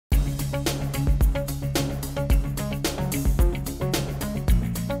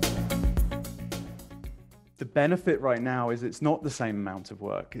the benefit right now is it's not the same amount of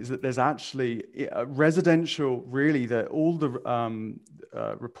work, is that there's actually residential, really, that all the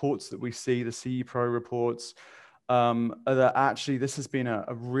reports that we see, the CE Pro reports, are that actually this has been a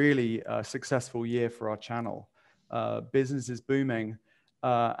really successful year for our channel. Business is booming,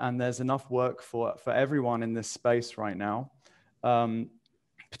 and there's enough work for everyone in this space right now,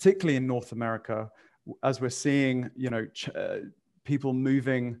 particularly in North America, as we're seeing, you know, people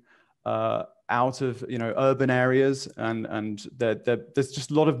moving out of, you know, urban areas, and there's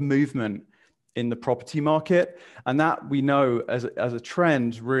just a lot of movement in the property market, and that we know as a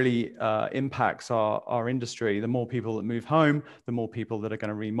trend really impacts our industry. The more people that move home, the more people that are going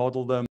to remodel them.